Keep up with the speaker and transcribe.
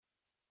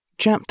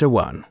Chapter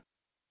 1.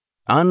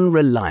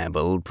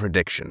 Unreliable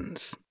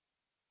Predictions.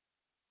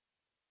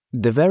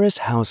 The Verus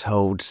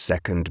household's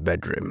second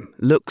bedroom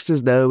looks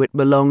as though it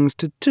belongs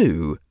to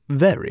two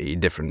very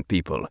different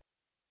people.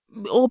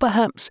 Or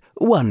perhaps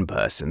one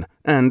person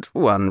and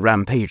one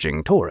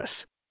rampaging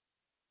Taurus.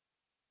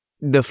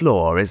 The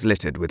floor is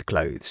littered with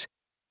clothes.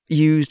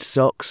 Used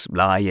socks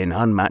lie in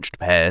unmatched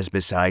pairs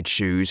beside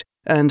shoes,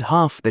 and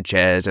half the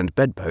chairs and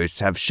bedposts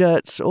have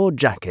shirts or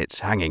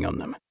jackets hanging on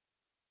them.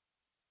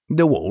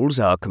 The walls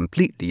are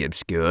completely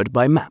obscured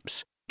by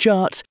maps,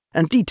 charts,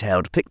 and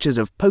detailed pictures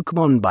of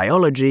Pokemon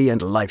biology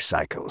and life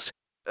cycles,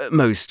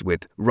 most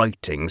with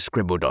writing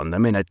scribbled on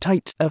them in a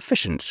tight,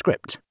 efficient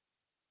script.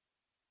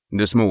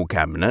 The small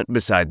cabinet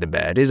beside the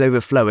bed is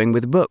overflowing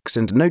with books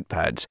and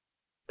notepads,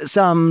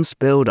 some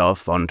spilled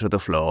off onto the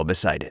floor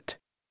beside it.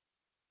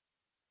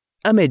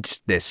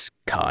 Amidst this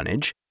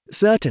carnage,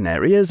 certain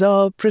areas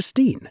are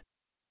pristine.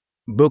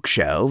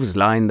 Bookshelves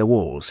line the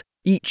walls,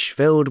 each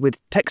filled with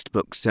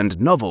textbooks and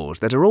novels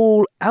that are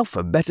all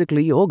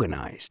alphabetically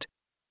organized.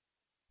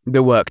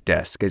 The work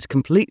desk is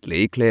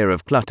completely clear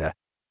of clutter,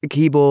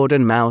 keyboard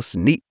and mouse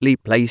neatly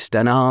placed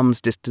an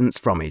arm's distance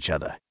from each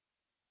other.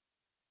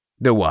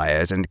 The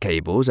wires and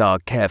cables are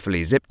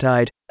carefully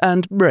zip-tied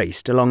and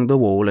braced along the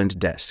wall and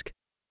desk.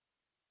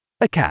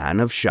 A can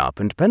of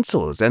sharpened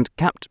pencils and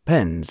capped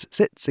pens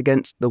sits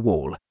against the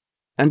wall,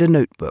 and a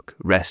notebook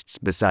rests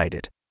beside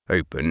it,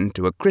 open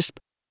to a crisp,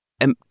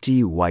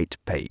 empty white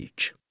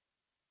page.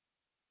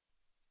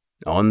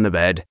 On the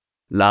bed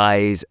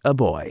lies a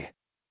boy,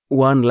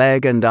 one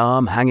leg and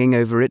arm hanging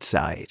over its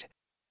side.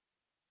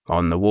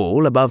 On the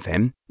wall above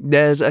him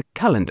there's a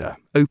calendar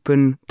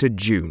open to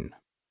June.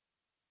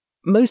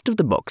 Most of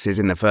the boxes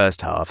in the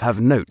first half have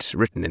notes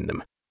written in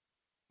them.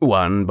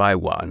 One by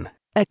one,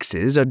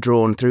 X's are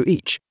drawn through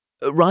each,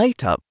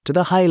 right up to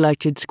the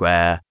highlighted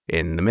square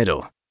in the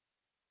middle.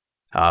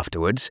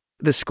 Afterwards,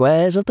 the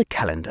squares of the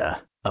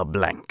calendar are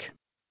blank.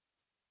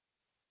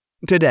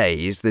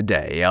 Today's the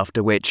day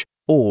after which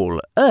all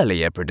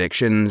earlier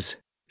predictions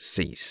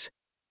cease.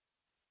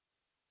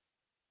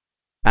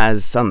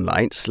 As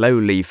sunlight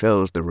slowly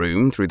fills the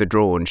room through the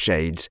drawn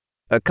shades,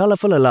 a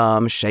colourful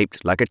alarm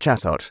shaped like a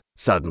chatot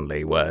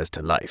suddenly whirs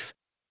to life.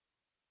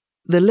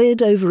 The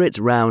lid over its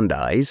round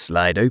eyes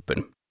slide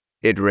open.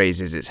 It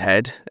raises its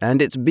head,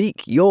 and its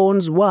beak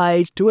yawns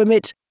wide to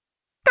emit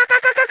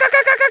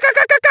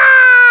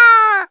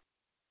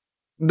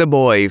The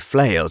boy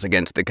flails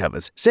against the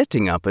covers,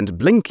 sitting up and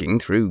blinking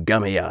through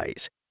gummy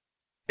eyes.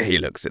 He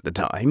looks at the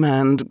time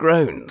and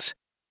groans.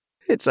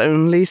 It's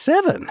only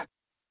 7.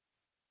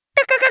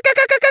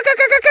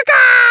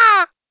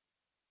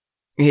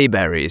 He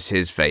buries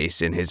his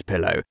face in his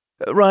pillow,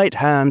 right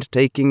hand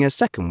taking a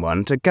second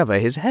one to cover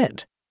his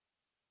head.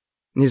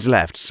 His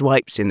left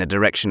swipes in the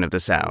direction of the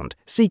sound,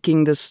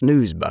 seeking the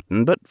snooze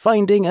button but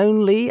finding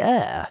only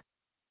air.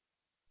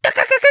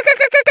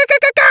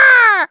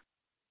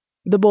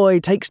 The boy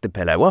takes the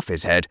pillow off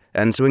his head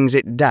and swings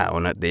it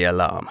down at the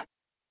alarm.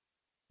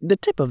 The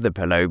tip of the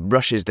pillow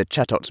brushes the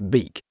chatot's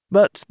beak,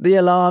 but the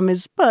alarm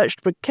is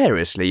perched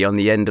precariously on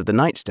the end of the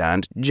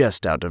nightstand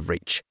just out of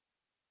reach.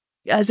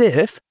 As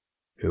if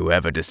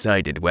whoever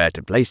decided where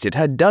to place it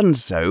had done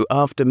so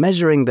after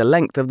measuring the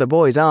length of the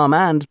boy's arm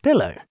and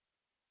pillow.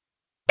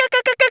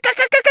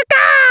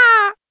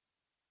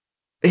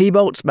 He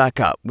bolts back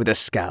up with a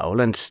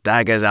scowl and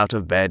staggers out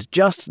of bed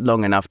just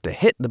long enough to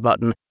hit the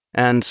button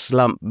and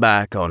slump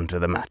back onto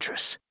the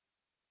mattress.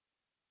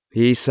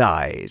 He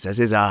sighs as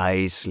his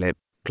eyes slip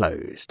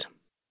closed.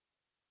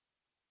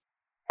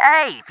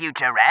 Hey,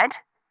 Future Red,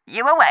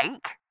 you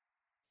awake?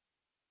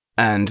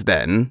 And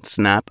then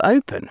snap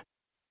open.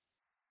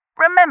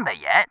 Remember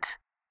yet?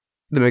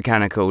 The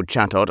mechanical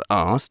chatot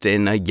asked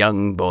in a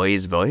young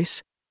boy's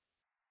voice.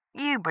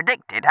 You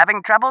predicted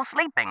having trouble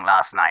sleeping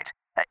last night.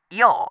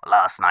 Your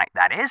last night,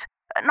 that is,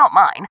 not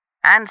mine,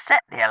 and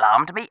set the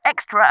alarm to be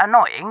extra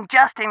annoying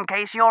just in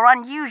case you're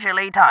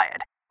unusually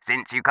tired,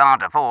 since you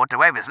can't afford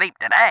to oversleep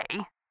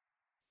today.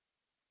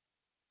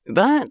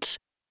 That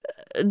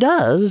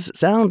does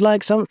sound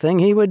like something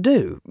he would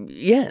do,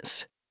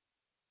 yes.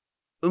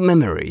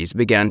 Memories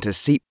began to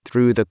seep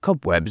through the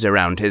cobwebs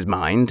around his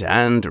mind,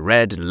 and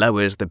Red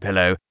lowers the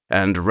pillow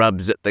and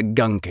rubs at the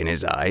gunk in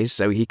his eyes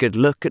so he could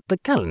look at the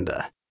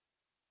calendar.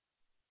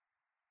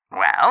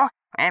 Well,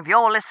 if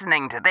you're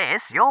listening to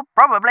this, you're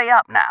probably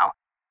up now.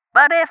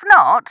 But if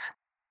not...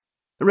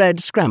 Red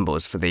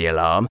scrambles for the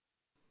alarm.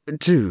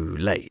 Too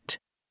late.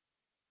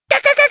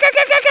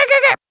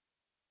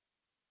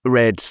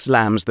 Red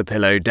slams the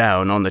pillow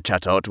down on the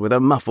chatot with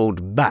a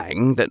muffled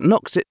bang that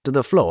knocks it to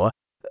the floor,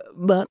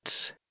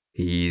 but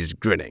he's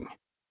grinning.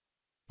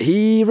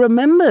 He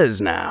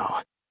remembers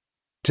now.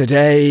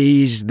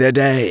 Today's the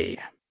day.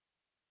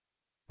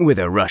 With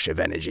a rush of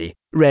energy,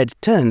 Red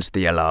turns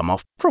the alarm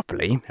off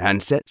properly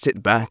and sets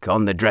it back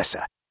on the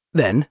dresser,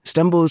 then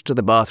stumbles to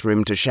the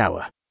bathroom to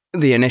shower,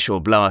 the initial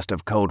blast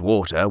of cold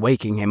water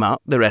waking him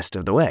up the rest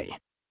of the way.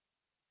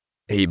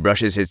 He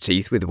brushes his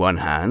teeth with one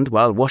hand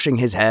while washing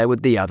his hair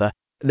with the other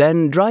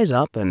then dries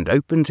up and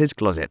opens his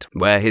closet,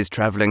 where his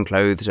travelling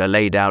clothes are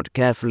laid out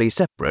carefully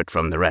separate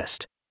from the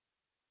rest.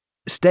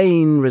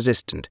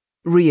 Stain-resistant,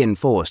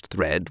 reinforced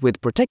thread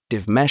with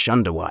protective mesh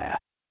underwire,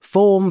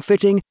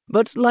 form-fitting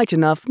but light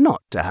enough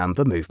not to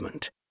hamper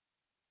movement.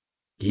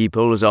 He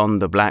pulls on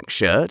the black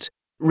shirt,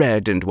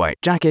 red and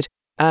white jacket,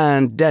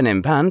 and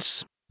denim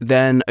pants,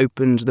 then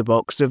opens the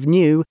box of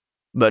new,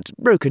 but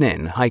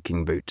broken-in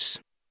hiking boots.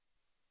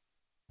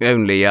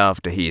 Only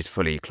after he's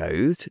fully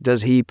clothed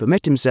does he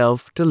permit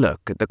himself to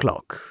look at the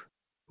clock,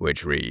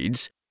 which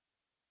reads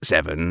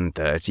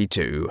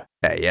 7:32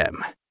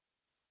 a.m.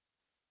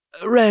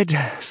 Red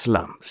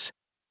slumps.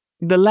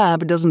 The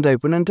lab doesn't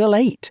open until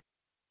 8.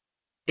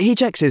 He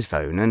checks his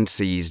phone and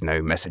sees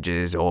no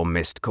messages or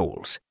missed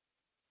calls.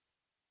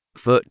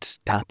 Foot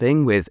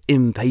tapping with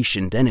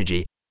impatient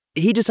energy,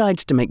 he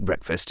decides to make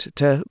breakfast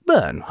to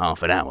burn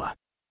half an hour.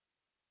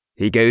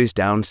 He goes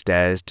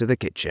downstairs to the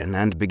kitchen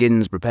and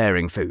begins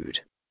preparing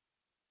food.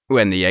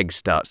 When the eggs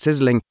start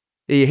sizzling,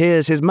 he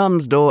hears his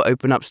mum's door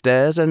open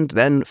upstairs and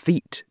then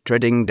feet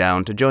treading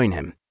down to join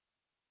him.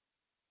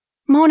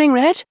 "Morning,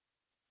 Red."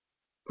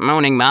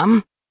 Morning,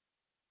 Mum.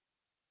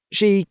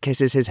 She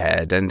kisses his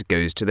head and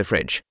goes to the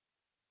fridge.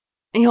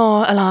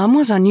 "Your alarm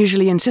was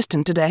unusually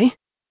insistent today."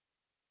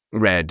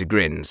 Red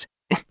grins.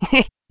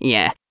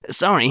 Yeah,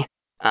 sorry.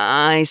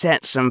 I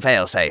set some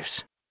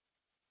fail-safes.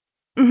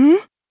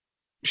 Mm-hmm.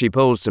 She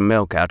pulls some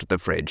milk out of the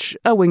fridge,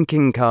 a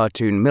winking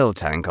cartoon mill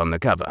tank on the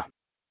cover.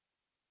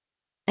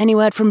 "Any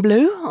word from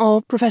Blue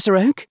or Professor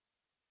Oak?"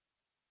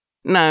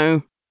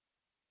 No.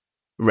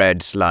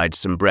 Red slides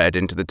some bread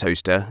into the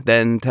toaster,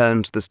 then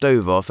turns the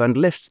stove off and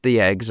lifts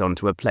the eggs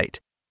onto a plate.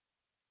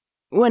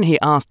 When he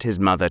asked his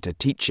mother to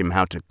teach him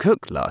how to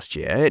cook last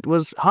year, it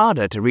was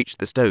harder to reach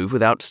the stove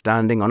without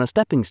standing on a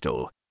stepping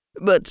stool,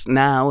 but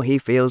now he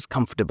feels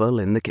comfortable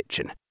in the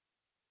kitchen.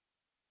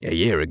 A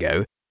year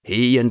ago,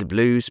 he and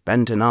Blue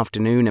spent an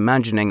afternoon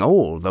imagining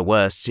all the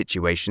worst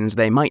situations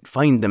they might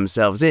find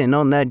themselves in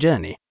on their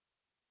journey.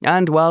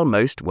 And while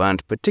most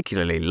weren't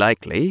particularly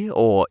likely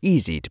or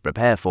easy to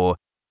prepare for,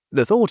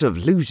 the thought of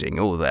losing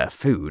all their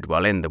food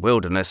while in the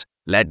wilderness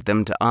led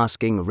them to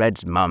asking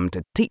Red's mum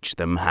to teach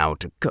them how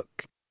to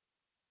cook.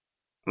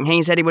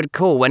 He said he would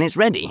call when it's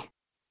ready.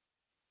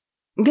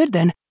 "Good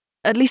then.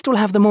 At least we'll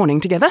have the morning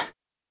together."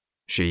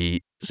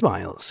 She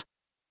smiles.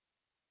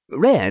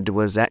 Red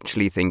was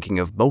actually thinking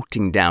of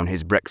bolting down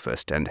his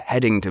breakfast and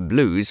heading to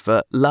Blue's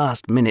for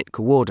last-minute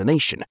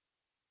coordination,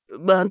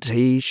 but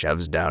he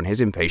shoves down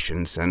his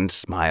impatience and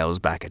smiles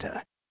back at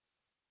her.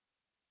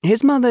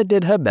 His mother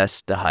did her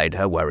best to hide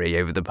her worry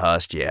over the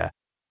past year,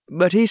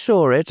 but he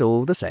saw it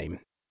all the same.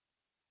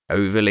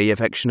 Overly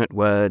affectionate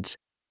words,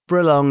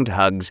 prolonged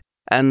hugs,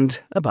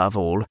 and, above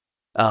all,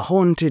 a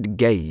haunted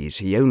gaze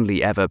he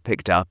only ever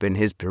picked up in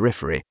his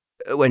periphery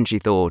when she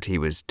thought he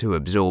was too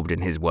absorbed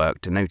in his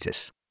work to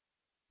notice.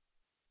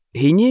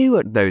 He knew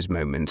at those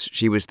moments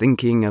she was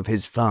thinking of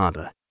his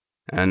father,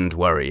 and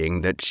worrying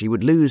that she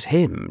would lose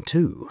him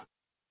too.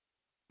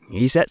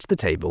 He sets the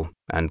table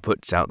and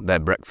puts out their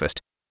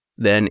breakfast,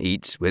 then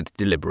eats with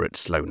deliberate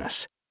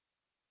slowness.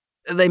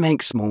 They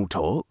make small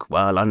talk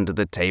while under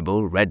the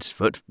table Red's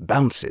foot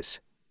bounces,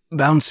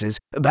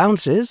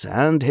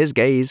 and his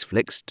gaze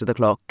flicks to the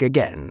clock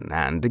again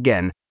and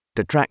again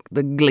to track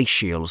the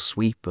glacial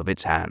sweep of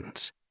its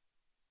hands.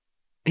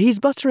 He's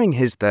buttering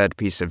his third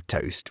piece of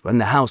toast when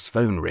the house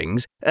phone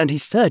rings and he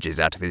surges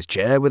out of his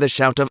chair with a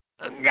shout of,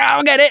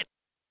 "Go get it!"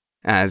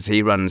 as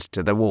he runs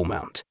to the wall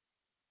mount.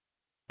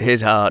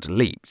 His heart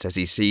leaps as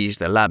he sees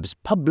the lab's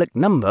public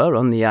number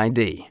on the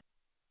ID.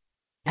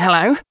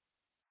 Hello?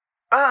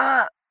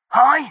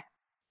 Hi?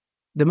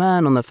 The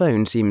man on the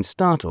phone seems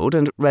startled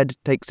and Red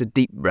takes a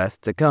deep breath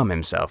to calm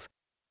himself.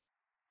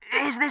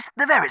 Is this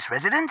the Verris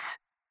residence?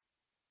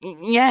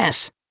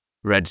 Yes,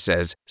 Red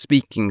says,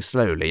 speaking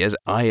slowly as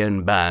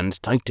iron bands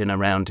tighten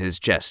around his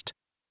chest.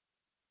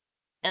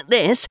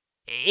 This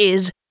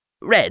is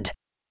Red.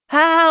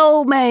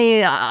 How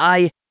may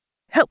I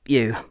help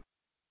you?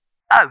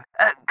 Oh,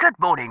 good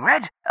morning,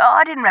 Red.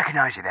 I didn't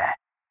recognise you there.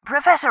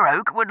 Professor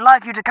Oak would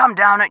like you to come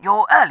down at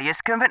your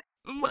earliest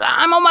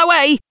I'm on my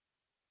way!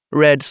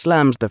 Red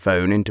slams the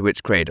phone into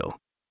its cradle.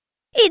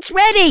 It's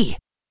ready!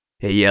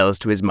 He yells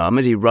to his mum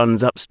as he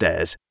runs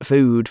upstairs,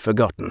 food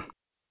forgotten.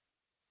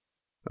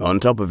 On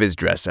top of his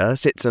dresser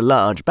sits a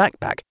large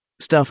backpack,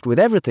 stuffed with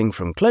everything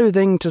from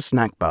clothing to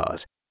snack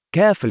bars,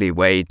 carefully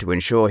weighed to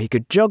ensure he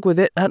could jog with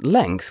it at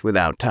length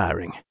without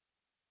tiring.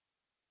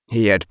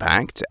 He had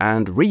packed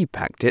and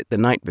repacked it the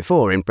night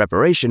before in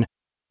preparation,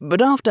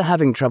 but after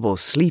having trouble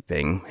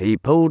sleeping, he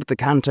pulled the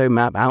Kanto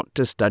map out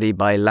to study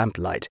by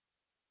lamplight.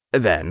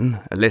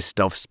 Then a list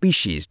of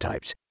species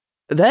types,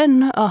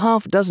 then a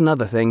half-dozen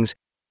other things,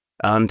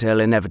 until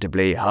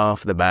inevitably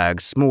half the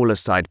bag's smaller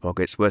side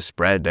pockets were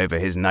spread over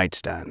his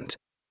nightstand.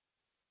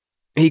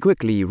 He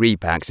quickly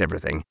repacks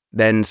everything,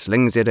 then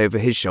slings it over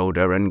his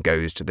shoulder and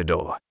goes to the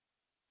door.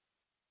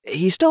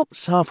 He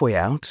stops halfway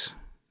out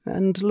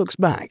and looks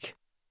back.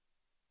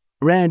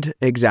 Red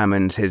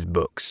examines his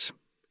books,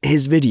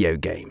 his video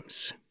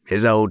games,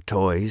 his old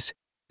toys,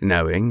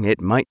 knowing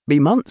it might be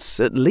months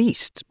at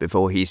least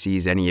before he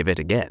sees any of it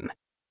again.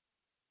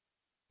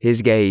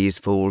 His gaze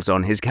falls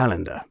on his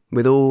calendar,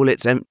 with all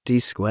its empty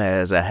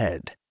squares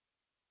ahead.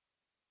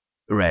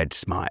 Red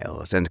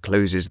smiles and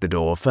closes the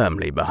door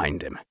firmly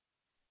behind him.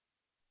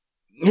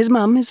 His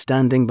mum is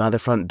standing by the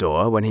front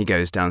door when he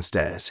goes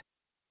downstairs.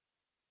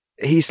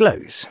 He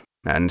slows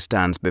and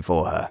stands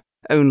before her,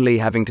 only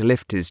having to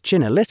lift his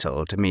chin a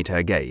little to meet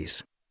her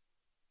gaze.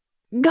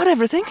 Got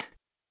everything?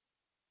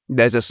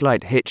 There's a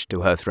slight hitch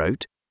to her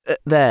throat,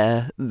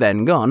 there,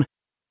 then gone,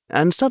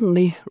 and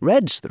suddenly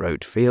Red's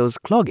throat feels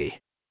cloggy.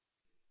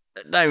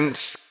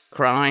 Don't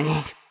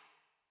cry.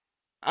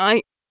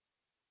 I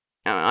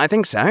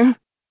think so.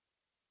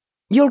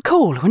 You'll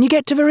call when you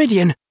get to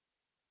Viridian.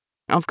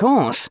 Of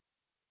course.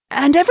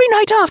 And every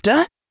night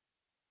after?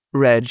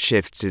 Red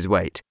shifts his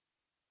weight.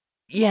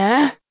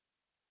 Yeah.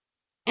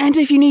 And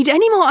if you need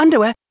any more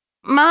underwear,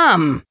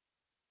 Mum!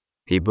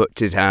 He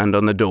puts his hand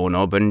on the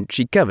doorknob and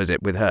she covers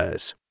it with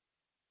hers.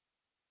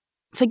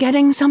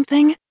 Forgetting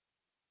something?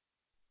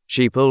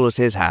 She pulls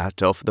his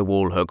hat off the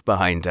wall hook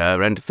behind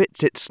her and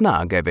fits it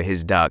snug over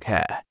his dark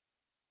hair.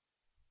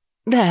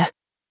 There.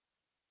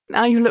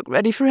 Now you look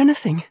ready for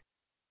anything.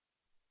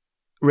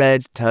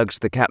 Red tugs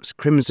the cap's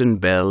crimson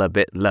bill a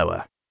bit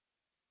lower.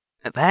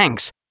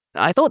 Thanks.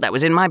 I thought that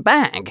was in my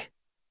bag.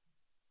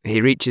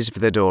 He reaches for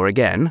the door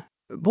again,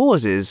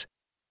 pauses,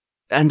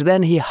 and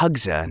then he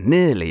hugs her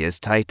nearly as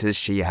tight as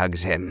she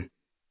hugs him.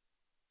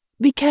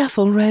 Be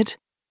careful, Red,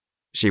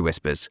 she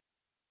whispers.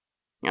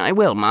 I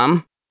will,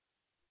 Mum.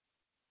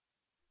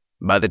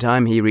 By the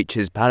time he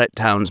reaches Pallet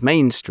Town's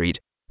main street,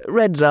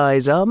 Red's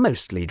eyes are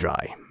mostly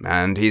dry,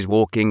 and he's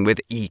walking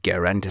with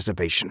eager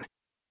anticipation.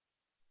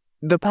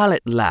 The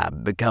Pallet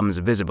Lab becomes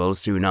visible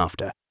soon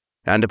after,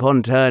 and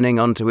upon turning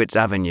onto its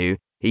avenue,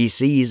 he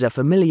sees a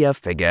familiar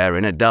figure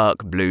in a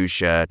dark blue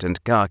shirt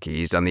and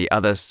khakis on the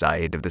other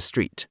side of the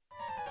street.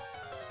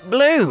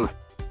 Blue!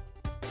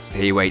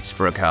 He waits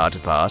for a car to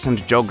pass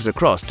and jogs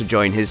across to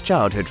join his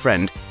childhood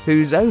friend,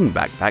 whose own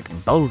backpack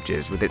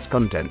bulges with its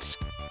contents.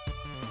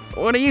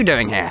 What are you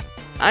doing here?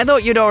 I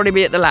thought you'd already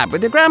be at the lab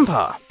with your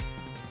grandpa.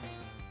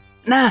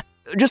 Nah,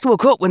 just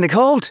woke up when they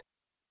called.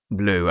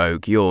 Blue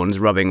Oak yawns,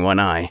 rubbing one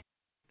eye.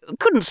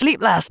 Couldn't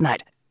sleep last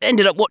night.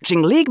 Ended up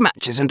watching league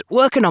matches and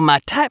working on my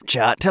type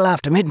chart till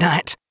after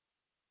midnight.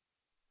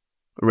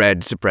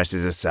 Red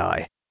suppresses a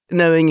sigh,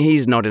 knowing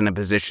he's not in a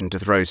position to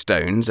throw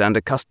stones and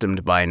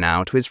accustomed by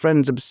now to his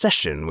friend's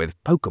obsession with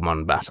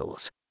Pokemon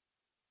battles.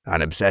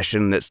 An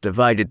obsession that's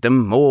divided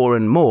them more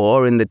and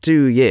more in the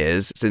 2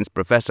 years since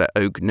Professor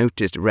Oak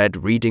noticed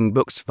Red reading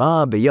books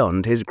far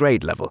beyond his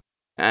grade level,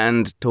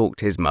 and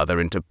talked his mother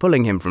into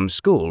pulling him from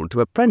school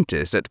to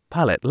apprentice at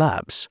Pallet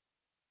Labs.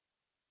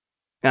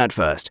 At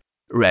first,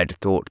 Red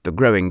thought the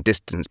growing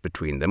distance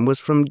between them was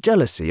from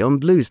jealousy on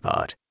Blue's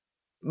part,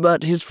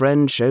 but his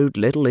friend showed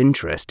little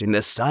interest in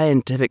the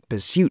scientific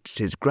pursuits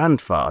his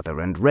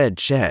grandfather and Red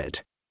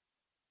shared.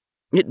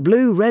 It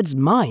blew Red's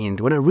mind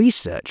when a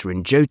researcher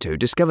in Johto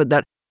discovered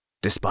that,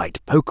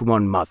 despite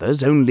Pokemon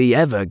mothers only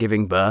ever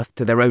giving birth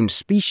to their own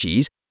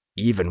species,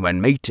 even when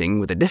mating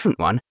with a different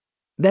one,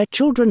 their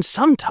children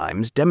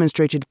sometimes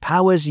demonstrated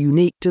powers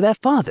unique to their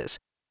fathers,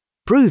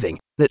 proving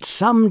that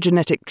some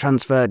genetic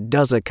transfer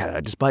does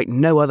occur despite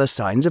no other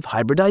signs of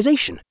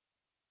hybridization.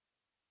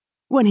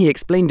 When he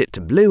explained it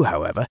to Blue,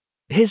 however,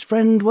 his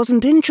friend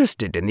wasn't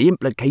interested in the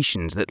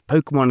implications that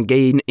Pokemon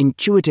gain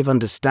intuitive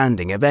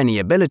understanding of any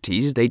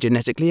abilities they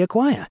genetically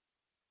acquire.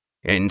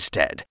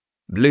 Instead,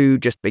 Blue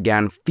just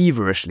began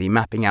feverishly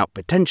mapping out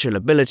potential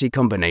ability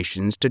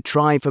combinations to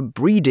try for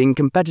breeding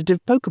competitive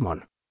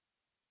Pokemon.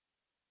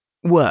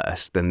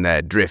 Worse than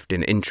their drift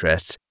in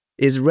interests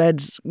is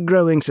Red's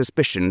growing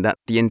suspicion that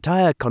the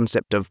entire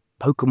concept of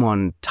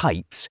Pokemon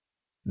types,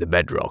 the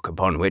bedrock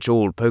upon which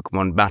all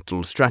Pokemon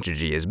battle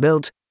strategy is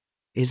built,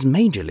 is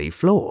majorly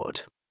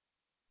flawed.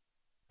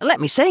 Let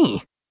me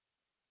see.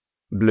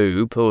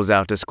 Blue pulls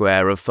out a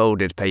square of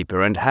folded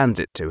paper and hands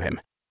it to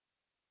him.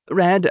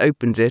 Red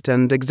opens it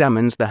and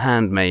examines the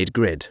handmade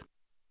grid.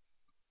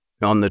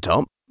 On the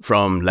top,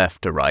 from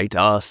left to right,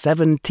 are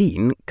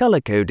 17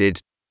 color-coded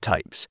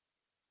types.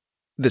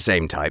 The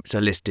same types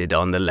are listed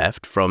on the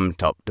left from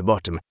top to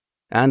bottom,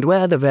 and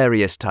where the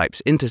various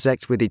types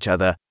intersect with each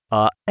other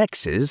are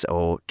X's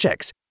or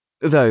checks,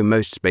 though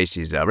most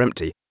spaces are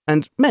empty,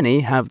 and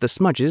many have the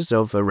smudges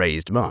of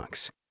erased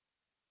marks.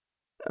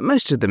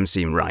 Most of them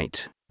seem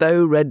right,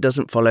 though Red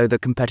doesn't follow the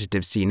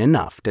competitive scene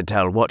enough to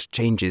tell what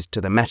changes to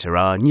the meta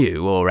are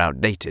new or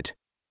outdated.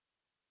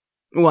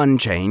 One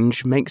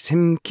change makes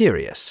him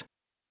curious.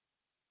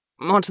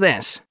 What's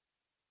this?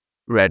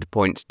 Red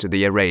points to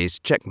the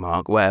erased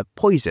checkmark where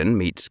poison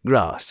meets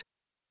grass.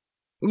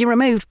 You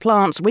removed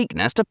plants'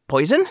 weakness to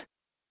poison?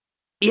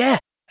 Yeah,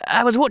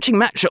 I was watching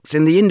matchups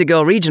in the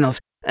Indigo Regionals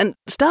and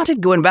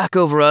started going back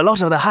over a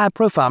lot of the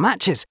high-profile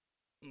matches.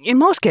 In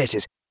most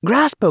cases,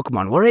 grass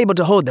Pokemon were able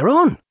to hold their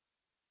own.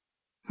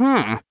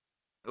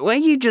 Were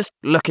you just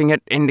looking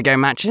at Indigo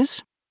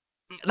matches?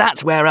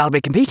 That's where I'll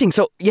be competing,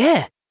 so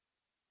yeah.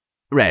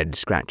 Red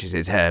scratches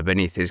his hair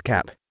beneath his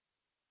cap.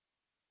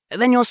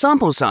 then your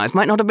sample size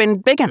might not have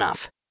been big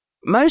enough.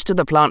 Most of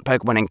the plant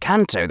Pokemon in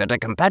Kanto that are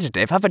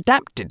competitive have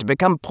adapted to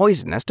become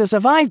poisonous to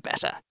survive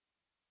better.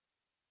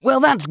 Well,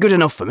 that's good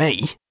enough for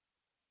me.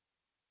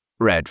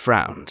 Red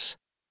frowns.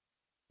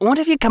 What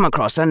if you come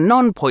across a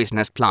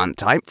non-poisonous plant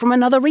type from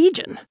another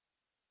region?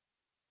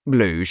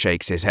 Blue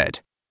shakes his head.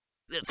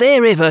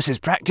 Theory versus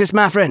practice,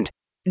 my friend.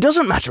 It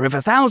doesn't matter if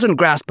 1,000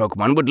 grass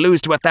Pokemon would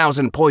lose to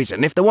 1,000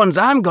 poison if the ones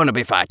I'm going to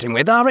be fighting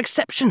with are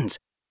exceptions.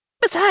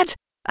 Besides,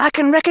 I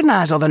can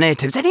recognize all the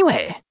natives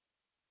anyway.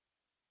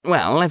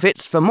 Well, if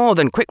it's for more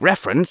than quick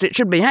reference, it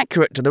should be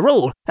accurate to the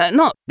rule,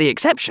 not the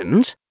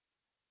exceptions.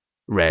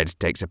 Red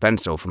takes a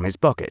pencil from his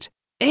pocket.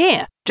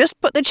 Here, just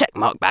put the check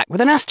mark back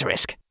with an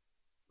asterisk.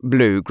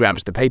 Blue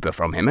grabs the paper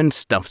from him and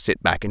stuffs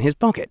it back in his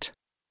pocket.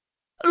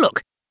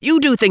 Look, you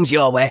do things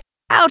your way,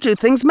 I'll do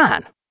things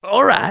mine.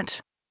 All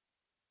right.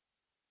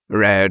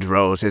 Red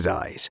rolls his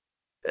eyes.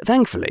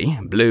 Thankfully,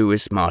 Blue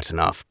is smart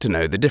enough to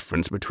know the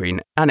difference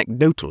between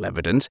anecdotal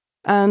evidence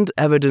and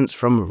evidence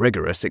from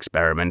rigorous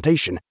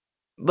experimentation,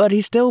 but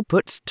he still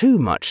puts too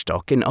much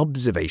stock in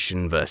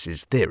observation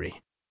versus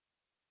theory.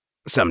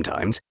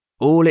 Sometimes,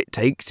 all it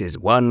takes is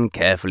one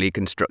carefully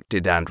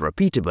constructed and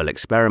repeatable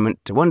experiment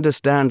to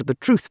understand the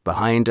truth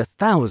behind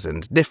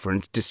 1,000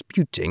 different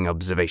disputing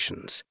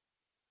observations.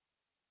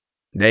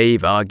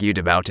 They've argued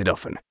about it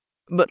often,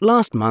 but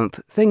last month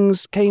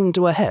things came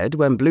to a head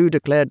when Blue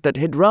declared that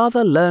he'd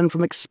rather learn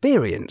from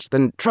experience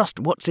than trust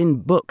what's in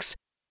books,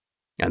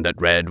 and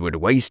that Red would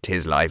waste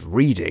his life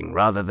reading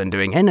rather than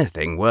doing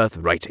anything worth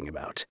writing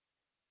about.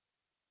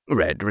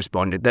 Red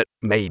responded that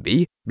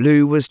maybe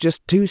Blue was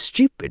just too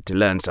stupid to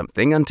learn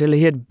something until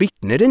he had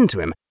beaten it into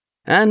him,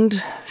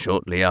 and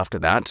shortly after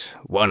that,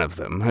 one of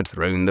them had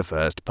thrown the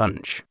first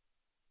punch.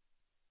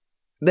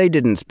 They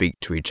didn't speak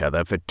to each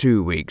other for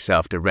 2 weeks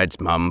after Red's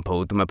mum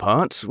pulled them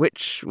apart,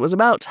 which was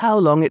about how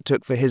long it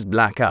took for his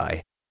black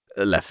eye,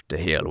 left to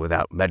heal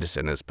without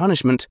medicine as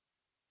punishment,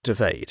 to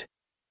fade.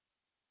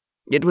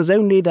 It was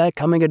only their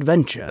coming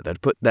adventure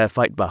that put their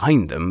fight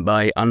behind them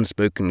by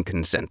unspoken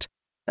consent,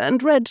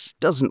 and Red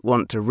doesn't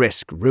want to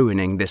risk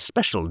ruining this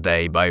special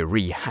day by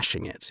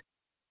rehashing it.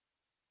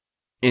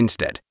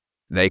 Instead,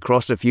 they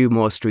cross a few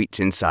more streets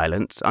in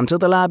silence until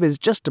the lab is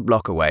just a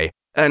block away,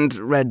 and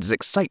Red's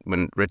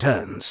excitement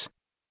returns.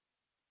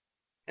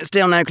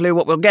 Still no clue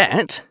what we'll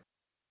get?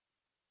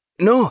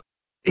 No,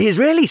 he's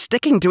really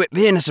sticking to it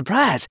being a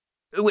surprise,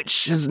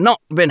 which has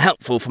not been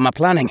helpful for my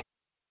planning.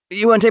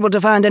 You weren't able to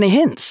find any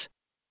hints?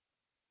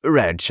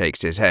 Red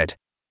shakes his head.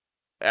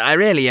 I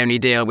really only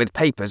deal with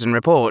papers and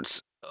reports.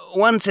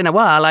 Once in a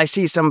while I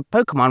see some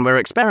Pokemon we're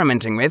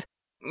experimenting with,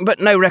 but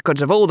no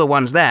records of all the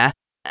ones there,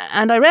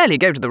 and I rarely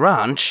go to the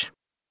ranch.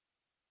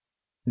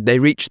 They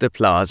reach the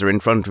plaza in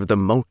front of the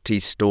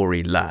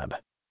multi-story lab.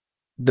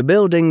 The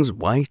building's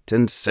white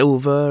and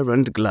silver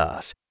and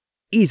glass,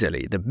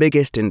 easily the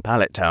biggest in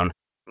Pallet Town,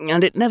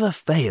 and it never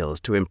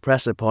fails to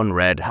impress upon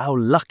Red how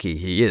lucky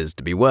he is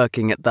to be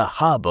working at the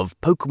hub of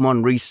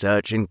Pokemon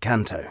research in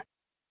Kanto.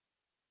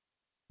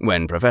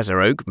 When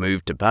Professor Oak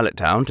moved to Pallet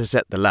Town to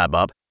set the lab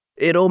up,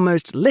 it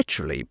almost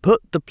literally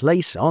put the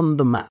place on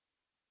the map.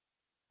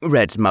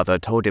 Red's mother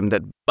told him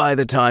that by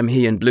the time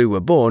he and Blue were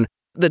born,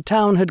 the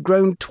town had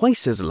grown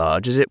twice as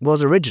large as it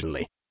was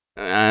originally,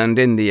 and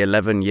in the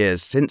 11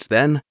 years since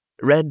then,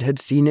 Red had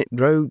seen it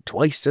grow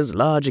twice as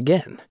large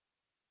again.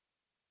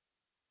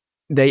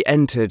 They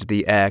entered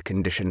the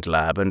air-conditioned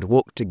lab and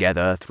walked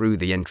together through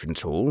the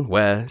entrance hall,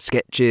 where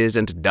sketches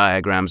and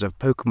diagrams of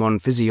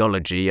Pokemon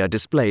physiology are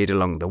displayed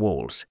along the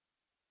walls.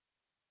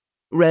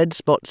 Red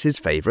spots his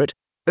favourite,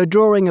 a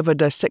drawing of a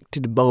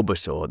dissected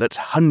Bulbasaur that's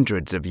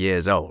hundreds of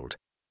years old.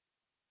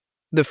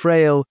 The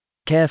frail,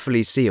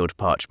 carefully sealed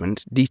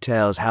parchment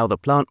details how the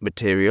plant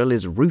material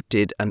is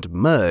rooted and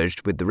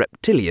merged with the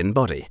reptilian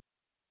body.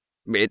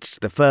 It's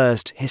the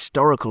first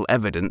historical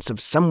evidence of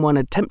someone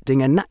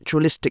attempting a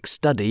naturalistic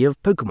study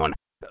of Pokemon,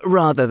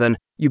 rather than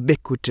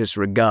ubiquitous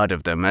regard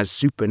of them as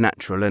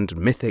supernatural and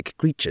mythic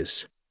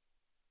creatures.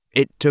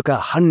 It took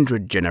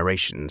 100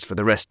 generations for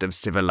the rest of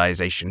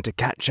civilization to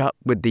catch up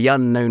with the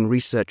unknown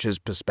researcher's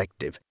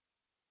perspective,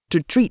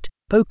 to treat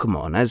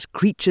Pokemon as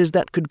creatures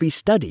that could be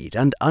studied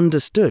and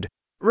understood,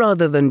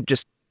 rather than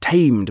just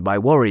tamed by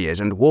warriors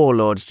and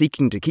warlords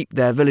seeking to keep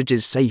their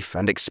villages safe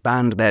and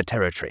expand their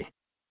territory.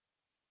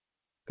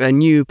 A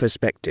new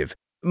perspective,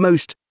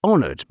 most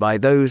honoured by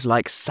those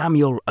like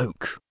Samuel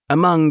Oak,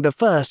 among the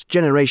first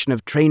generation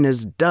of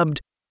trainers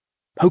dubbed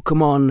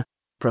Pokemon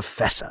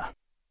Professor.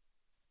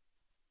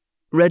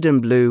 Red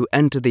and Blue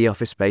enter the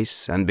office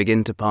space and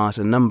begin to pass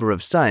a number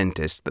of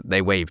scientists that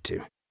they wave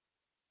to.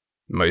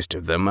 Most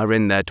of them are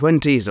in their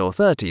 20s or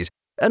 30s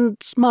and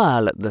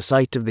smile at the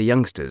sight of the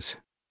youngsters,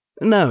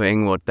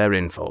 knowing what they're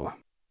in for.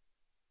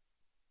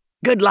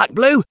 Good luck,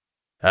 Blue.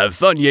 Have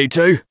fun, you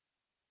two.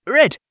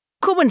 Red,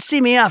 come and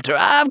see me after.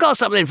 I've got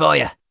something for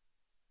you.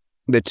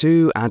 The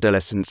two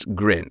adolescents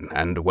grin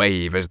and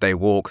wave as they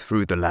walk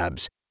through the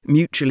labs,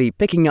 mutually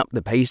picking up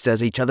the pace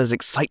as each other's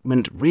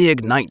excitement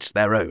reignites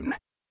their own.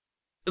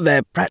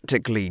 They're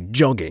practically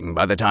jogging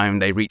by the time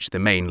they reach the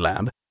main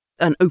lab,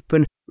 An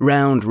open,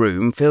 round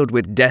room filled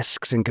with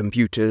desks and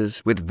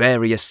computers, with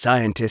various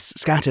scientists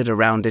scattered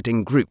around it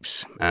in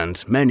groups,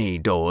 and many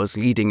doors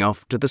leading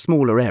off to the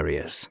smaller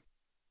areas.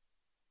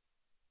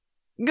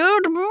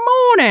 "Good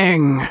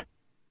morning,"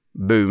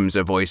 booms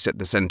a voice at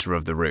the centre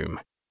of the room.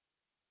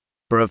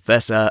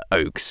 Professor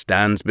Oak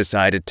stands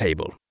beside a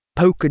table,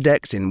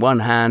 Pokédex in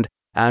one hand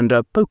and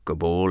a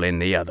Pokeball in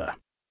the other.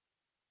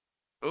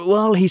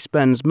 While he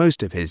spends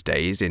most of his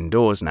days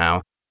indoors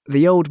now,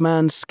 the old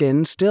man's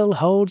skin still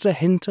holds a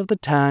hint of the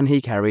tan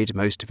he carried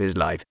most of his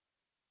life,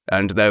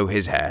 and though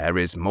his hair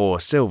is more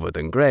silver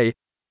than grey,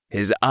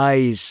 his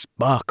eyes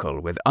sparkle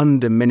with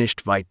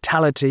undiminished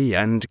vitality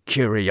and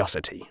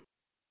curiosity.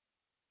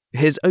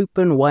 His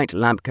open white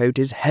lab coat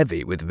is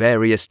heavy with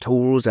various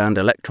tools and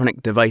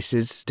electronic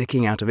devices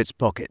sticking out of its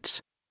pockets.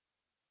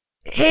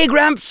 "Hey,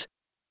 Gramps!"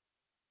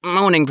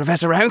 "Morning,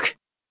 Professor Oak."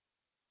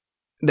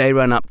 They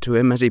run up to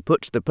him as he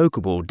puts the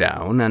Pokeball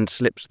down and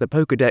slips the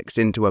Pokédex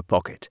into a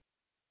pocket.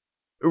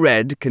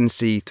 Red can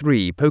see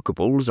 3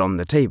 Pokeballs on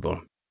the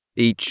table,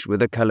 each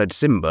with a coloured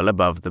symbol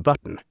above the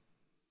button.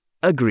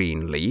 A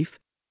green leaf,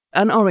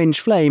 an orange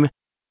flame,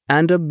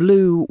 and a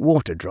blue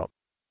water drop.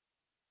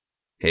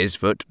 His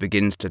foot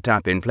begins to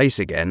tap in place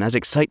again as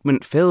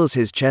excitement fills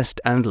his chest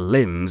and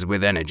limbs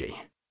with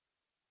energy.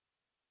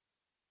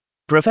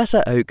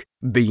 Professor Oak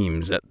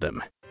beams at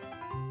them.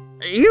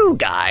 You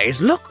guys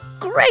look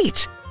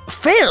great,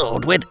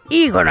 filled with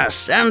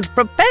eagerness and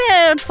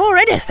prepared for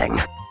anything.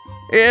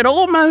 It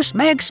almost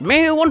makes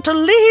me want to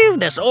leave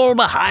this all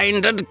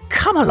behind and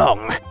come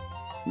along.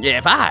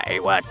 If I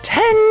were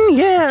 10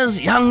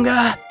 years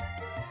younger...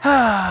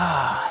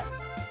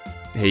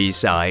 He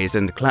sighs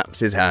and claps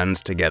his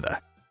hands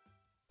together.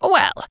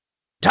 Well,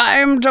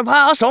 time to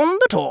pass on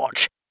the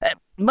torch.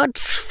 But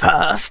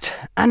first,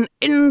 an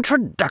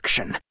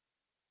introduction.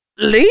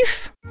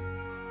 Leaf?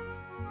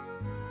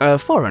 A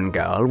foreign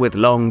girl with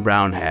long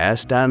brown hair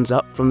stands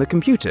up from the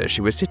computer she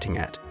was sitting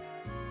at.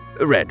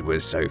 Red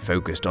was so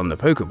focused on the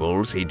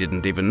Pokeballs he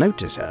didn't even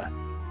notice her.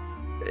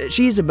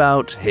 She's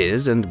about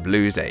his and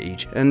Blue's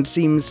age and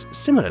seems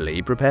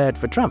similarly prepared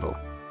for travel.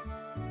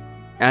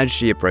 As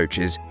she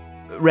approaches,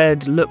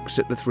 Red looks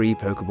at the 3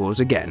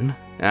 Pokeballs again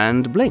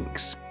and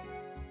blinks.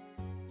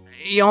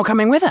 "You're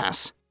coming with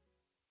us?"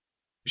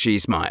 She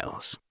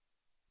smiles.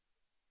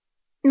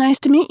 "Nice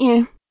to meet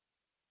you."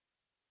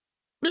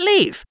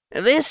 Leaf,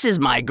 this is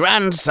my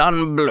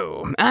grandson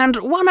Blue, and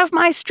one of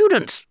my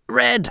students,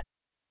 Red.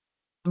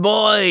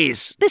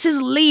 Boys, this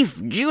is Leaf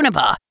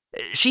Juniper.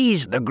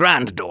 She's the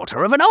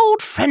granddaughter of an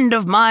old friend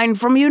of mine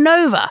from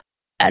Unova,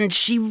 and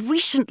she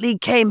recently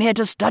came here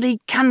to study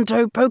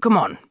Kanto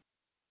Pokemon.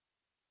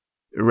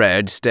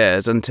 Red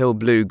stares until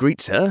Blue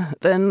greets her,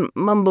 then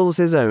mumbles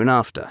his own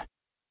after.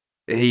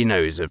 He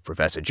knows of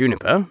Professor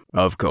Juniper,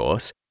 of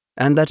course,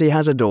 and that he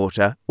has a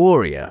daughter,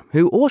 Aurea,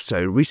 who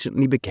also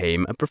recently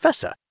became a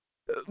professor.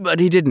 But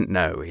he didn't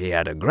know he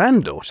had a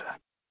granddaughter.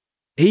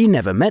 He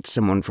never met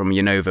someone from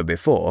Unova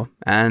before,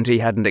 and he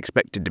hadn't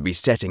expected to be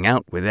setting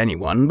out with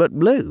anyone but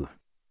Blue.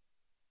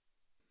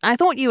 "I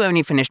thought you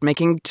only finished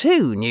making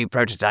 2 new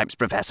prototypes,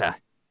 Professor,"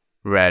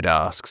 Red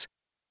asks.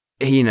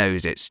 He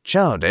knows it's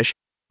childish,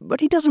 but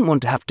he doesn't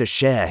want to have to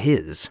share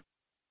his.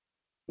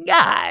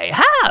 I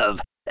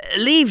have.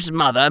 Leaf's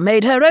mother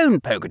made her own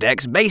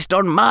Pokédex based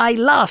on my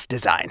last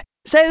design,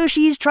 so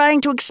she's trying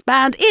to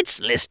expand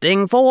its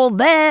listing for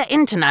their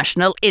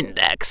international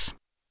index.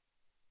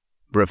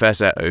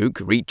 Professor Oak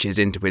reaches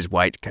into his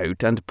white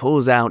coat and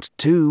pulls out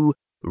 2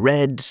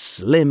 red,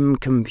 slim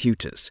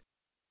computers.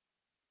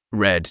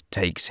 Red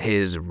takes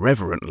his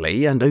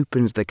reverently and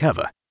opens the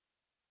cover.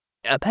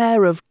 A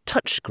pair of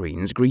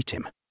touchscreens greet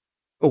him.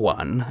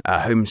 One,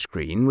 a home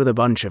screen with a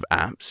bunch of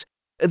apps,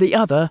 the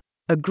other,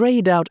 a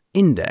greyed-out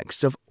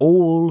index of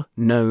all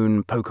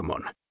known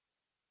Pokemon.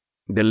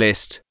 The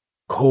list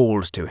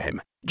calls to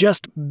him,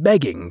 just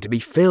begging to be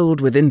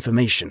filled with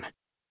information.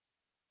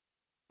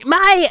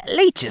 My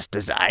latest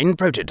design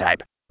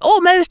prototype,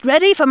 almost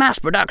ready for mass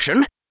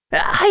production.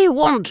 I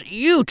want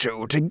you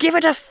two to give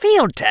it a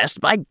field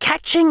test by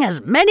catching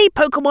as many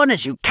Pokemon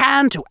as you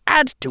can to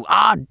add to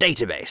our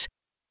database.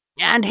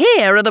 And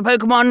here are the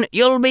Pokemon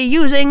you'll be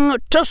using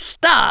to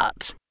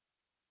start.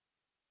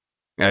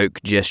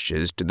 Oak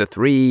gestures to the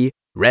 3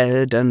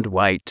 red and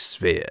white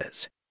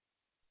spheres.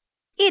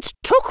 It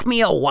took me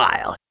a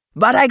while,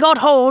 but I got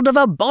hold of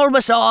a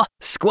Bulbasaur,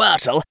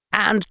 Squirtle,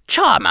 and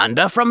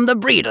Charmander from the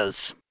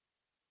breeders.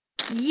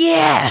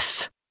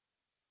 Yes!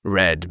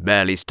 Red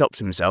barely stops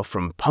himself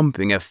from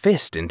pumping a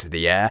fist into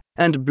the air,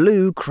 and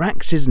Blue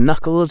cracks his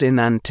knuckles in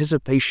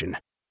anticipation.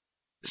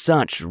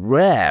 Such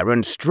rare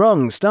and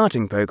strong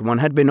starting Pokemon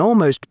had been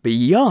almost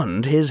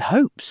beyond his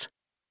hopes.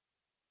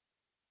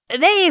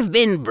 They've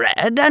been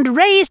bred and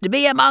raised to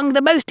be among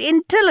the most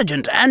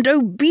intelligent and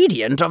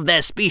obedient of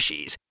their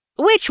species,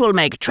 which will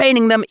make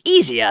training them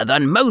easier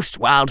than most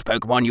wild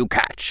Pokemon you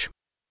catch.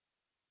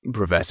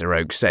 Professor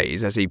Oak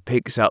says as he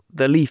picks up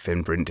the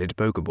leaf-imprinted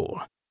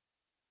Pokeball.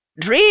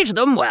 Treat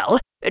them well,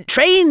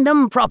 train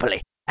them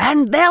properly,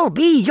 and they'll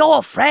be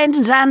your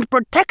friends and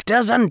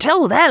protectors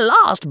until their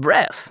last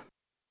breath.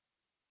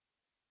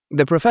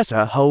 The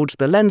Professor holds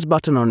the lens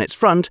button on its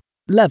front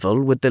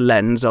level with the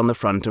lens on the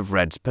front of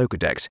Red's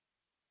Pokédex,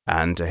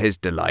 and to his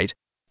delight,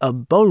 a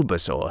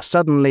Bulbasaur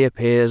suddenly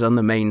appears on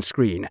the main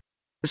screen,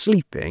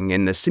 sleeping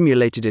in the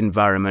simulated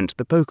environment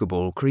the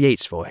Pokéball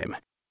creates for him.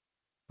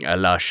 A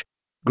lush,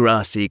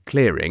 grassy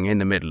clearing in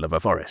the middle of a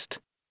forest.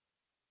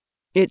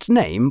 Its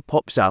name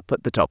pops up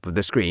at the top of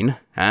the screen,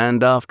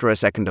 and after a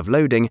second of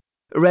loading,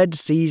 Red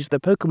sees the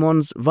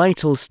Pokémon's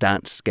vital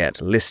stats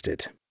get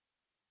listed.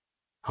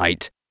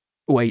 Height,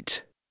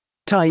 weight,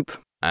 type,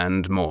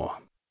 and more.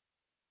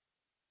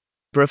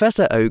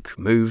 Professor Oak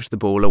moves the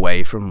ball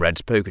away from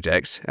Red's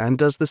Pokédex and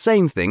does the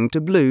same thing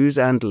to Blue's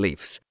and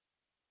Leaf's.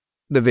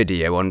 The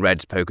video on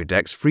Red's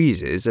Pokédex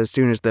freezes as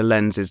soon as the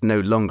lens is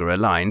no longer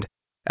aligned,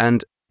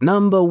 and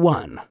Number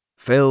 1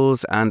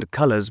 fills and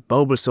colours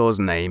Bulbasaur's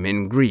name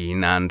in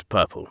green and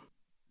purple.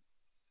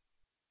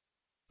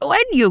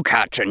 When you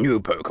catch a new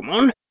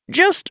Pokémon,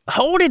 just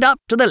hold it up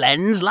to the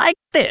lens like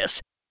this,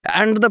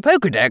 and the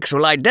Pokédex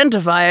will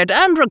identify it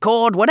and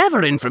record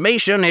whatever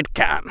information it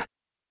can.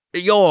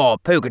 Your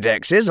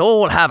Pokédexes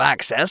all have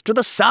access to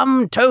the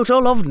sum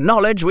total of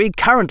knowledge we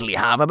currently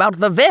have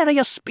about the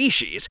various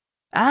species,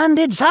 and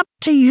it's up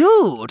to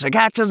you to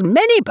catch as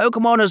many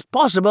Pokémon as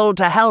possible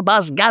to help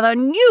us gather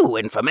new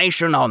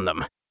information on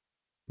them.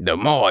 The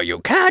more you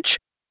catch,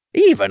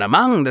 even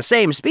among the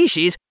same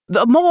species,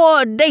 the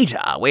more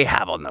data we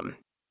have on them.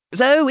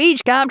 So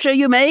each capture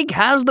you make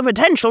has the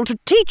potential to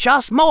teach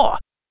us more.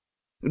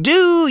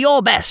 Do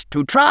your best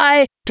to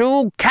try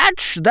to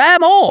catch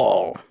them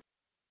all.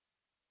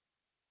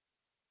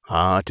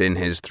 Heart in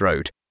his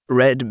throat,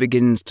 Red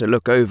begins to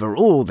look over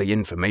all the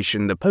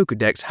information the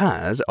Pokédex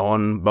has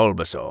on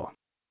Bulbasaur.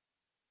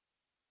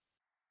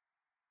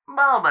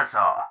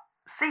 Bulbasaur,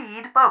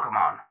 seed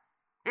Pokémon.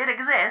 It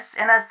exists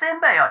in a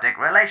symbiotic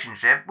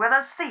relationship with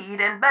a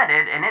seed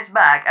embedded in its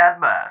back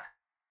at birth,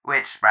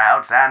 which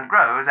sprouts and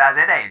grows as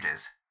it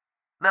ages.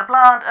 The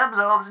plant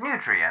absorbs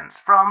nutrients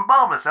from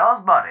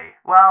Bulbasaur's body,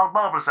 while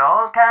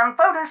Bulbasaur can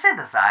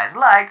photosynthesize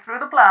light through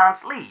the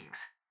plant's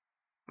leaves.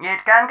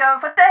 It can go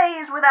for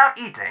days without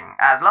eating,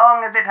 as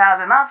long as it has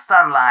enough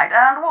sunlight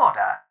and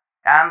water,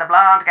 and the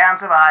plant can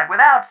survive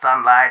without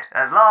sunlight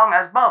as long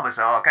as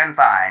Bulbasaur can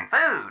find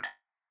food.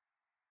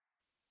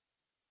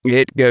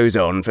 It goes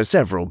on for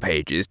several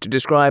pages to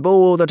describe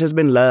all that has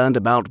been learned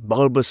about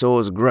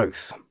Bulbasaur's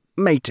growth,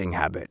 mating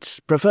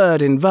habits,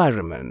 preferred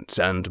environments,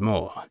 and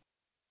more.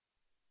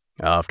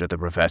 After the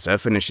Professor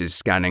finishes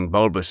scanning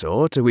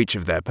Bulbasaur to each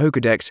of their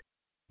Pokédex,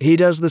 he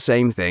does the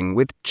same thing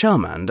with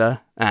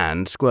Charmander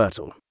and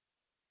Squirtle.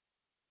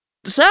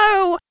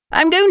 So,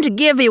 I'm going to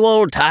give you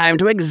all time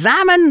to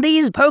examine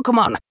these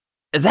Pokémon.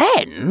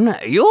 Then,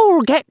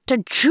 you'll get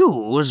to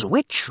choose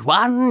which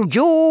one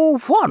you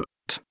want.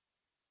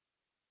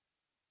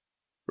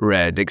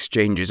 Red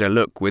exchanges a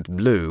look with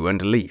Blue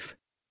and Leaf.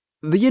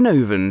 The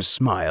Unnovan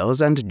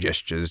smiles and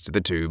gestures to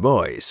the two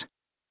boys.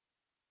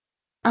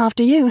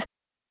 After you.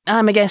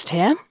 I'm a guest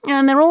here,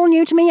 and they're all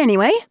new to me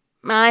anyway.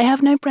 I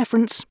have no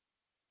preference.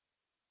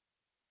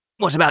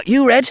 What about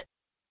you, Red?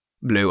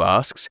 Blue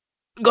asks.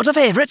 Got a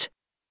favourite?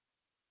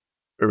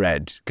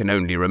 Red can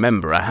only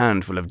remember a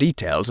handful of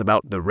details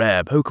about the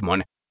rare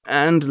Pokémon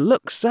and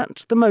looks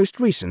at the most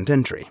recent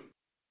entry.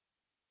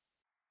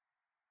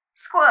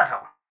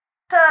 Squirtle,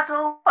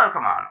 turtle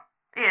Pokémon.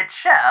 Its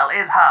shell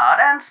is hard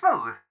and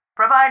smooth,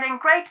 providing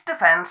great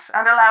defense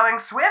and allowing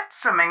swift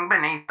swimming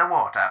beneath the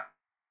water.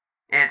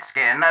 Its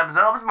skin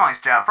absorbs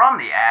moisture from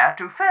the air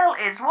to fill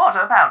its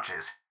water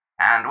pouches,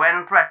 and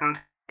when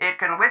threatened, it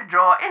can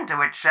withdraw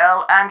into its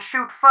shell and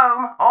shoot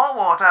foam or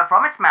water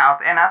from its mouth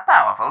in a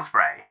powerful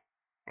spray.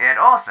 It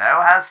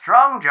also has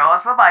strong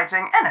jaws for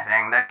biting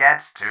anything that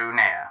gets too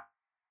near.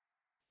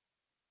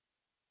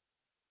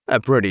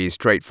 A pretty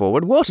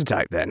straightforward water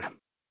type then.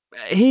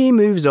 He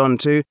moves on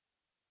to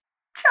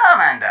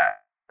Charmander,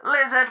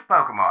 lizard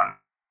Pokémon.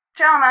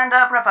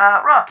 Charmander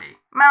prefer rocky,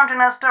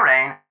 mountainous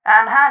terrain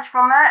and hatch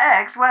from their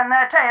eggs when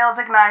their tails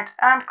ignite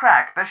and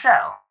crack the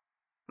shell.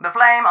 The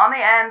flame on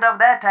the end of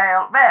their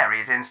tail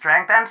varies in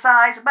strength and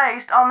size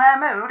based on their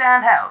mood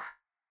and health.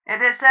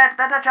 It is said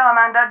that a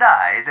Charmander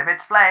dies if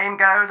its flame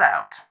goes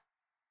out.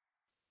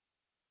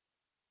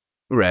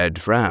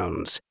 Red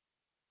frowns.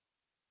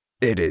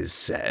 It is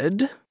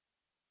said?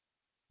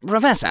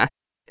 Professor,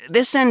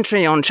 this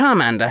entry on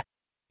Charmander,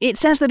 it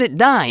says that it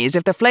dies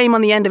if the flame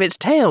on the end of its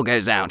tail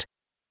goes out.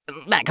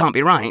 That can't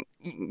be right,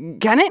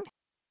 can it?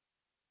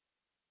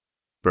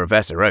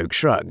 Professor Oak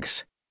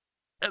shrugs.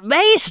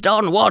 Based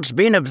on what's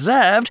been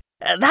observed,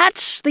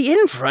 that's the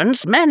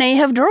inference many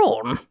have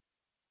drawn.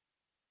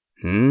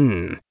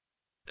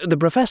 The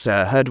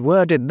Professor had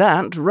worded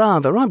that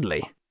rather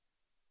oddly.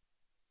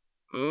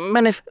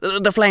 But if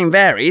the flame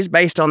varies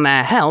based on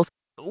their health,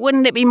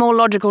 wouldn't it be more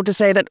logical to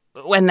say that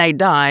when they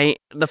die,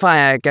 the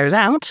fire goes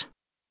out?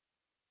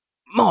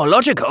 More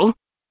logical?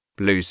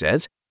 Blue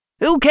says.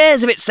 Who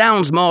cares if it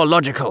sounds more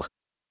logical?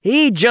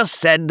 He just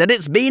said that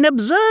it's been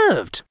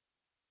observed.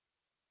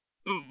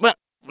 But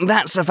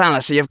That's a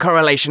fallacy of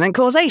correlation and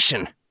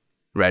causation,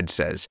 Red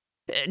says.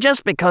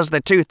 Just because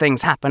the two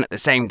things happen at the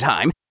same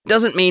time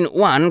doesn't mean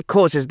one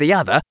causes the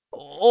other,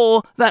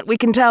 or that we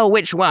can tell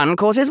which one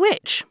causes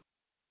which.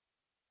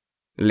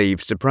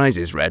 Leaf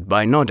surprises Red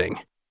by nodding.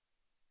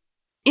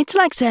 It's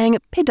like saying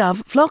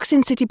piddove flocks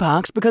in city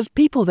parks because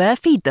people there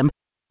feed them,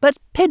 but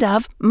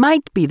piddove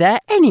might be there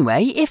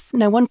anyway if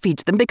no one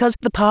feeds them because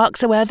the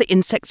parks are where the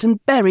insects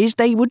and berries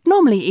they would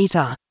normally eat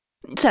are.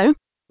 So,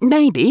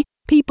 maybe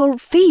people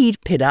feed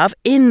piddove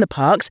in the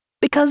parks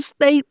because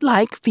they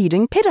like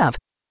feeding piddove,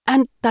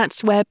 and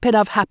that's where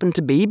piddove happen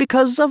to be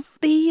because of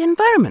the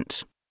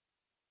environment.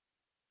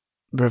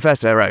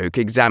 Professor Oak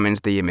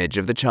examines the image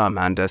of the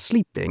Charmander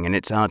sleeping in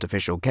its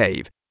artificial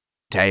cave,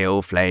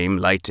 tail flame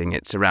lighting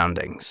its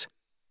surroundings.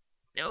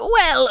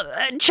 Well,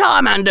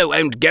 Charmander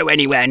won't go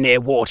anywhere near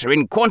water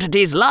in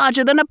quantities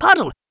larger than a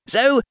puddle,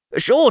 so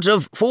short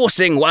of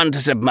forcing one to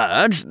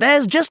submerge,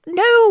 there's just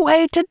no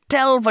way to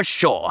tell for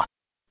sure.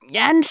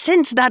 And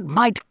since that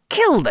might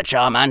kill the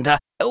Charmander,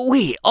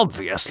 we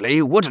obviously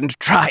wouldn't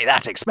try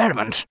that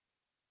experiment.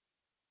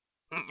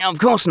 Of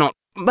course not,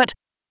 but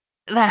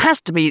there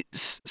has to be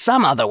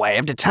some other way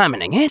of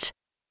determining it.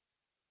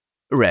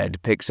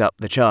 Red picks up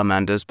the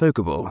Charmander's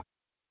Pokeball.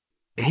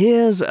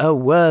 Here's a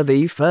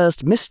worthy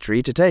first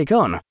mystery to take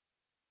on.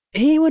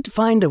 He would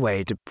find a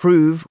way to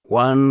prove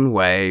one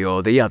way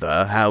or the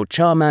other how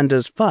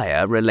Charmander's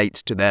fire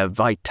relates to their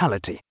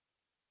vitality,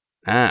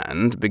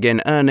 and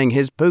begin earning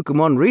his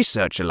Pokemon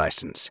researcher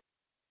license.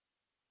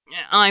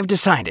 I've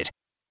decided.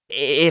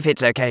 If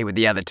it's okay with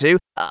the other two,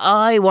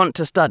 I want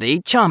to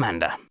study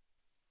Charmander.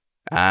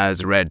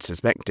 As Red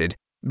suspected,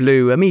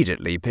 Blue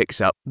immediately picks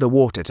up the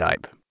water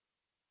type.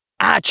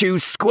 I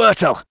choose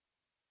Squirtle.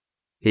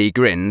 He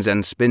grins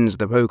and spins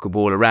the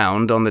Pokeball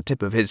around on the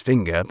tip of his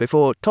finger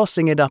before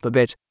tossing it up a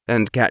bit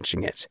and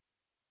catching it.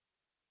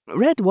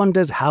 Red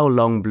wonders how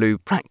long Blue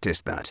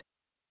practiced that.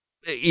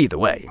 Either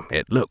way,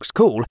 it looks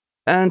cool,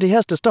 and he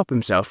has to stop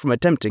himself from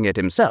attempting it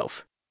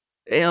himself.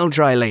 He'll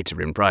try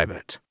later in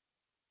private.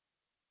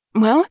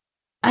 Well,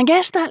 I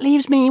guess that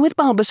leaves me with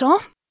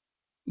Bulbasaur,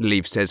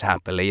 Leaf says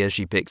happily as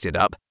she picks it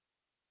up.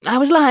 I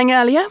was lying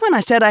earlier when I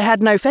said I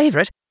had no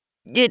favourite.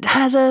 It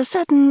has a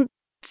certain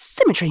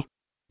symmetry,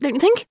 don't you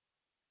think?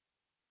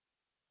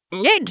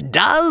 It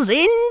does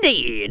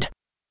indeed,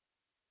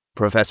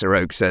 Professor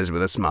Oak says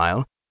with a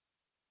smile.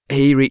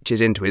 He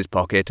reaches into his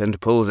pocket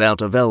and pulls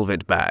out a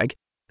velvet bag,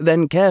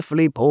 then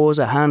carefully pours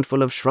a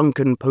handful of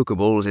shrunken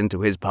Pokeballs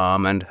into his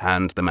palm and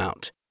hands them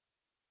out.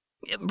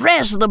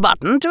 Press the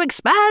button to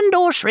expand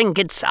or shrink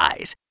its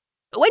size.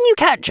 When you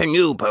catch a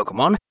new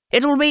Pokemon,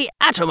 it'll be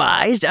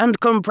atomized and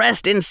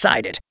compressed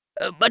inside it,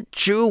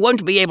 but you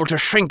won't be able to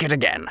shrink it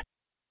again.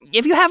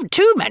 If you have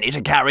too many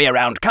to carry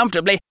around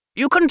comfortably,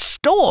 you can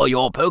store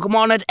your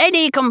Pokemon at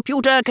any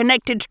computer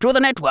connected to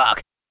the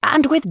network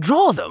and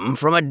withdraw them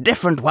from a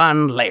different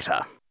one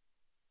later.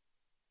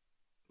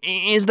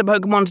 Is the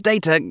Pokemon's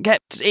data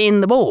kept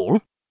in the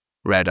ball?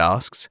 Red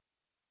asks.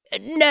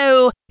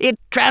 No, it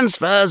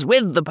transfers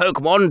with the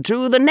Pokemon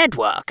to the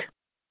network.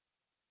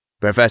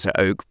 Professor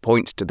Oak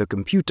points to the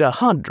computer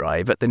hard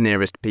drive at the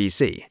nearest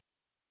PC.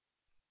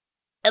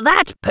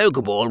 That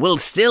Pokeball will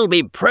still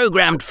be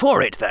programmed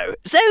for it, though,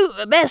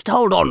 so best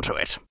hold on to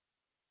it.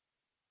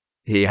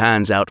 He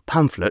hands out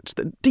pamphlets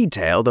that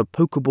detail the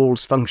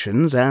Pokeball's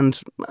functions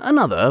and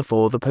another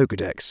for the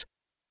Pokédex.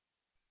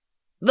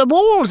 The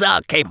balls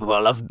are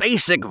capable of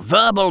basic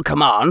verbal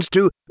commands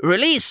to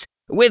release,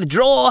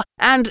 withdraw,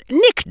 and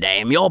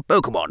nickname your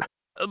Pokemon.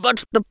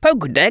 But the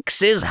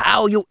Pokédex is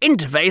how you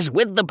interface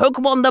with the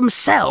Pokemon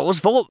themselves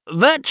for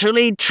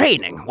virtually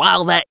training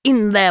while they're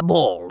in their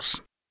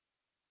balls.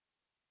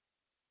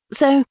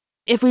 So,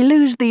 if we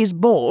lose these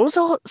balls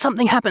or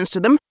something happens to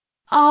them,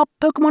 our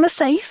Pokemon are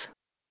safe?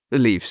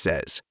 Leaf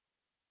says.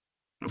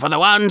 For the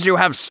ones you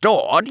have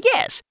stored,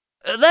 yes,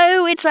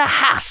 though it's a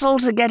hassle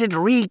to get it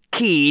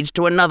rekeyed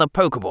to another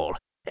Pokeball.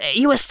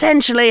 You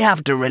essentially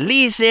have to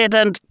release it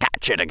and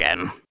catch it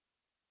again.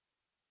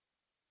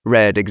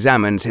 Red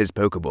examines his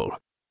Pokeball.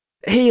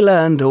 He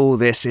learned all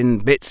this in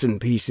bits and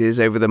pieces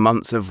over the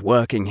months of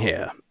working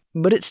here,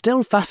 but it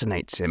still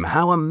fascinates him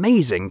how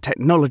amazing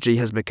technology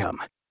has become.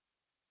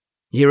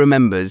 He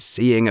remembers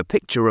seeing a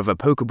picture of a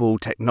Pokeball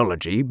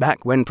technology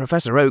back when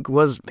Professor Oak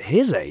was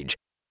his age,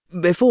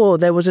 before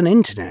there was an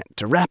internet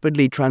to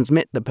rapidly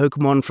transmit the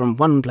Pokemon from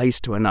one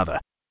place to another,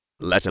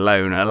 let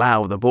alone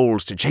allow the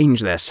balls to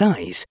change their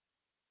size.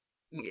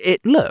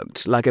 It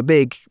looked like a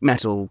big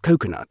metal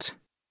coconut.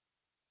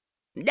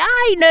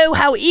 I know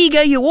how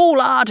eager you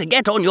all are to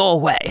get on your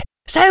way,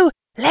 so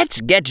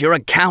let's get your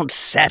account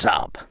set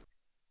up.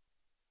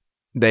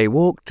 They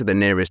walk to the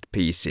nearest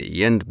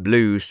PC and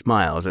Blue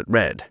smiles at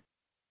Red.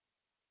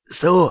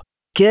 So,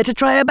 care to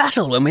try a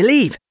battle when we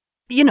leave?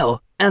 You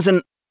know, as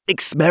an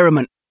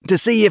experiment to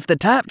see if the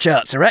type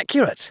charts are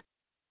accurate.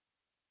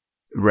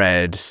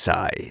 Red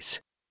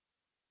sighs.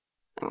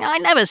 I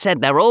never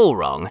said they're all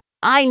wrong.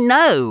 I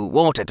know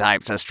water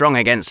types are strong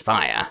against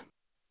fire.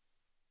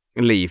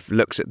 Leaf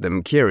looks at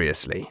them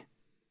curiously.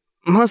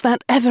 Was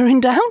that ever in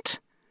doubt?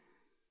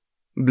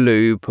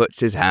 Blue puts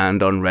his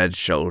hand on Red's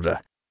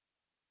shoulder.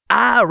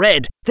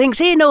 Red thinks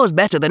he knows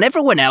better than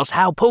everyone else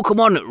how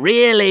Pokemon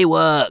really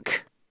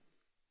work.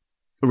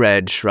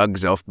 Red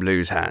shrugs off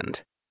Blue's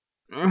hand.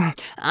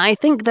 I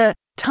think the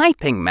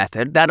typing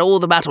method that all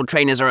the battle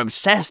trainers are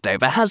obsessed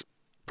over has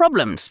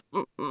problems.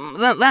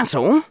 That's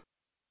all.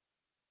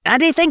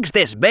 And he thinks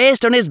this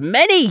based on his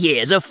many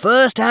years of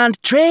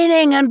first-hand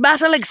training and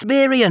battle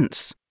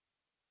experience.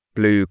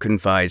 Blue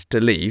confides to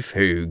Leaf,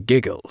 who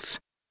giggles.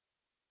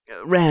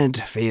 Red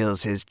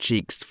feels his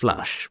cheeks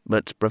flush,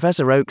 but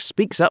Professor Oak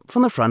speaks up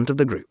from the front of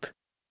the group.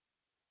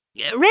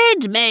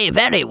 Red may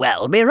very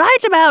well be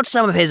right about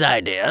some of his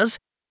ideas.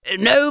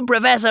 No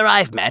professor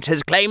I've met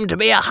has claimed to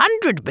be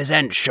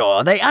 100%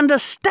 sure they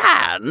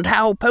understand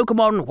how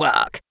Pokemon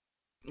work.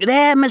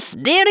 They're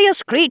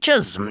mysterious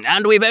creatures,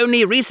 and we've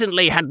only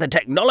recently had the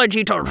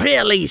technology to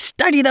really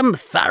study them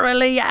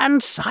thoroughly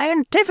and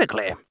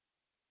scientifically.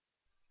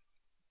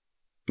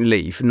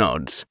 Leaf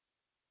nods.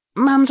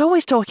 Mum's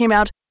always talking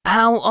about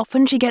how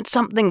often she gets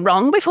something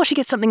wrong before she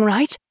gets something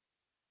right.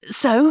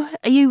 So,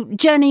 are you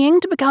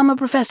journeying to become a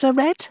Professor,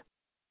 Red?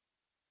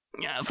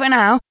 For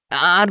now,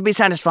 I'd be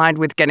satisfied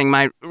with getting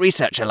my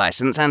researcher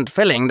license and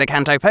filling the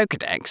Kanto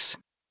Pokédex.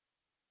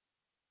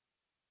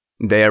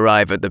 They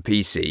arrive at the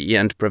PC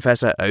and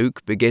Professor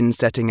Oak begins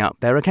setting up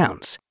their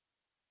accounts.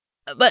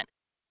 But,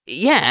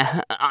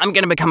 yeah, I'm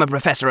going to become a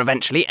professor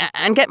eventually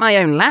and get my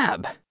own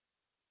lab.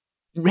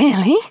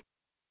 Really?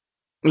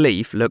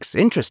 Leaf looks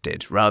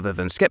interested rather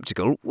than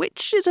sceptical,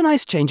 which is a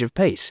nice change of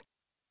pace.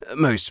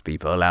 Most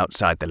people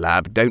outside the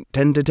lab don't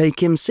tend to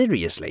take him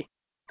seriously.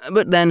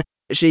 But then,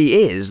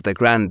 she is the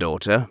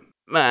granddaughter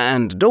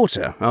and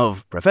daughter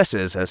of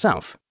professors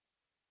herself.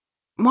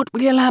 What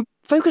will your lab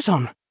focus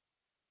on?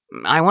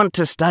 I want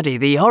to study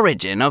the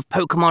origin of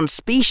Pokemon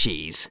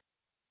species.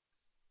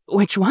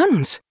 Which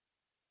ones?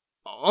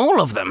 All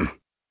of them.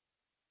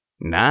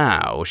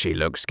 Now she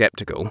looks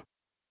sceptical.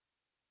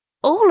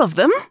 All of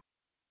them?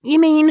 You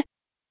mean...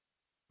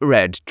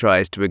 Red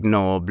tries to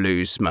ignore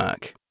Blue's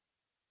smirk.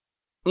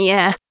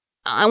 Yeah,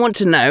 I want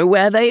to know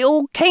where they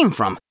all came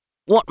from,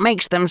 what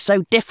makes them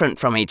so different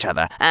from each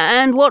other,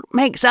 and what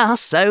makes us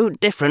so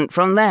different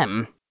from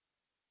them.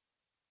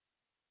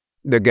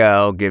 The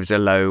girl gives a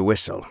low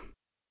whistle.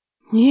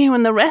 You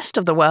and the rest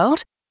of the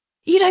world?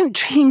 You don't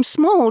dream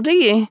small, do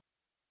you?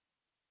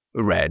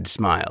 Red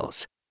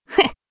smiles.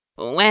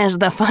 Where's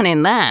the fun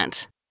in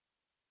that?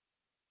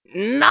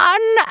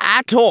 None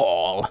at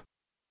all,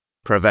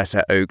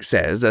 Professor Oak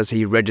says as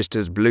he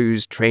registers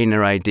Blue's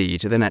trainer ID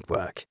to the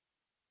network.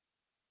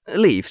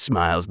 Leaf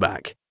smiles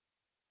back.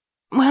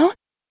 Well,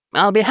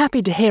 I'll be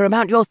happy to hear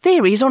about your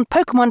theories on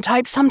Pokemon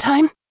types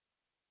sometime.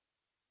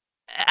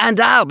 And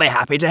I'll be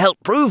happy to help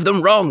prove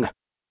them wrong,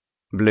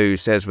 Blue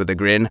says with a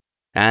grin,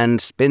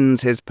 and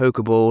spins his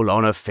Pokeball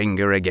on a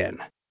finger again.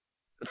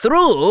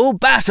 Through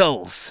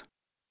battles!